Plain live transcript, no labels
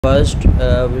First, we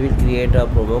will create a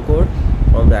promo code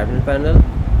from the admin panel.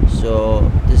 So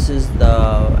this is the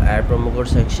add promo code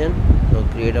section. So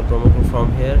create a promo code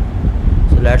from here.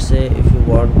 So let's say if you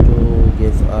want to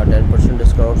give a 10%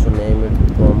 discount, so name it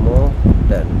promo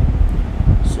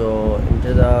 10. So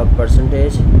into the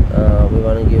percentage, we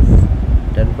want to give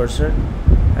 10%,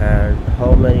 and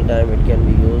how many times it can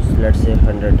be used, let's say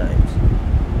 100 times.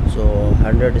 So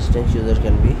 100 distinct users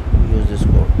can be use this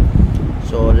code.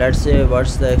 So let's say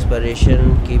what's the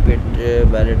expiration, keep it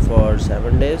valid for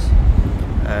 7 days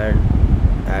and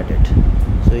add it.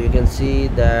 So you can see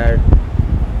that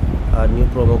a new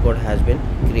promo code has been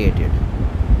created.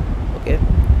 Okay,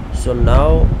 so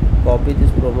now copy this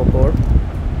promo code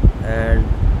and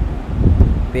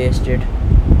paste it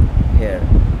here.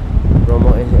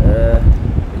 Promo is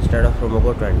instead of promo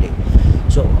code 20.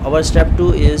 So our step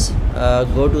 2 is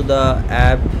go to the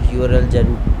app url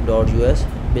gen.us.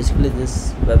 Basically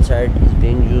this website is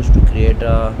being used to create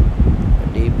a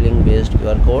deep link based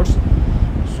QR codes.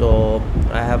 So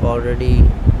I have already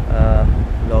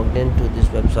logged into this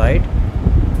website,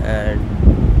 and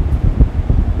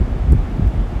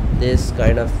this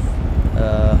kind of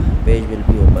page will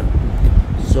be open.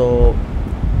 So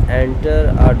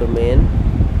enter our domain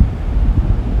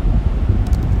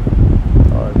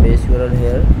or base URL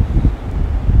here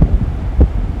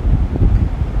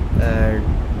and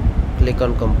click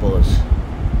on compose.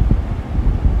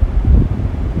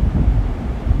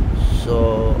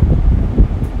 So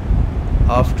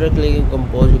after clicking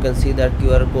compose, you can see that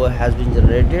QR code has been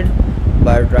generated,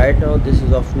 but right now this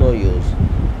is of no use.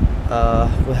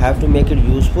 We have to make it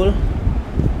useful.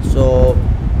 So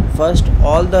first,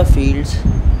 all the fields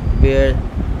where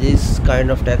this kind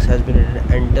of text has been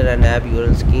enter an app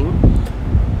URL scheme,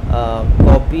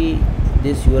 copy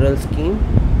this URL scheme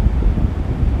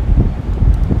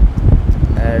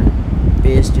and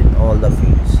paste in all the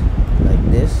fields like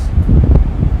this,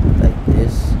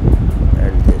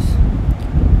 and this.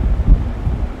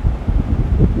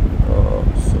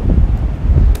 So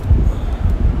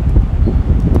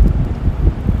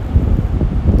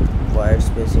white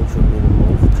spacing should be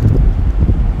removed.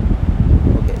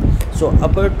 Okay, so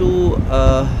upper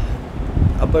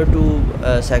two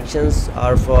sections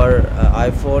are for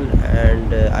iPhone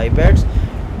and iPads,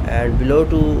 and below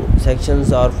two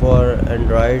sections are for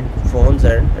Android phones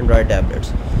and Android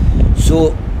tablets.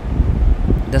 So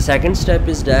the second step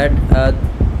is that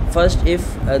first,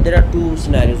 if there are two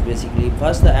scenarios basically.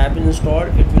 First, the app is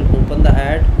installed, it will open the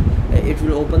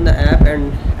app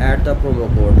and add the promo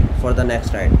code for the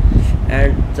next ride.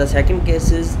 And the second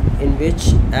case is in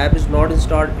which app is not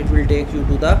installed, it will take you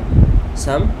to the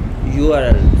some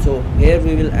URL. So here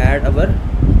we will add our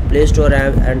Play Store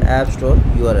and App Store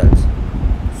URLs.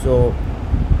 So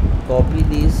copy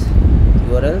these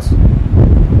URLs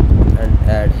and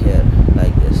add here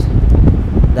like this.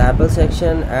 The Apple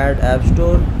section, add App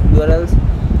Store URLs,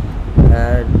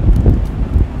 and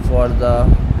for the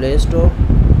Play Store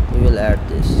we will add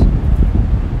this.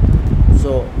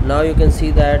 So now you can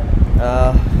see that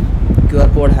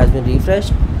QR code has been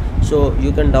refreshed. So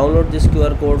you can download this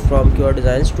QR code from QR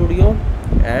Design Studio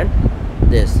and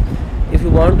this. If you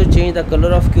want to change the color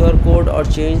of QR code or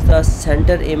change the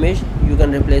center image, you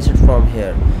can replace it from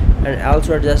here, and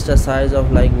also adjust the size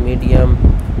of like medium,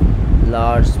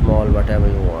 large, small, whatever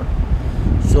you want.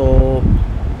 So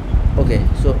okay,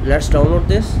 so let's download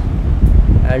this,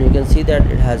 and you can see that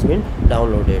it has been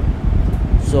downloaded.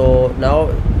 So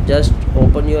now just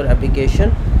open your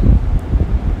application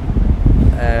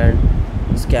and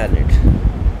scan it.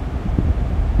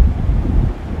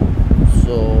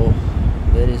 So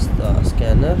where is the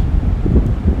scanner?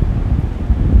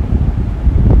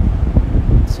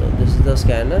 So this is the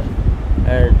scanner,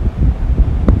 and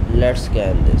let's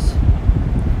scan this.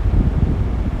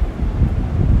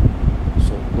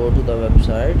 So go to the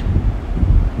website.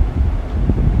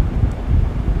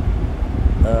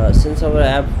 Since our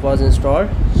app was installed,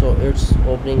 so it's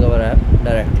opening our app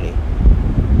directly.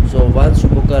 So once you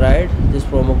book a ride, this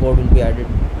promo code will be added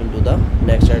into the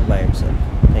next ride by itself.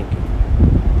 Thank you.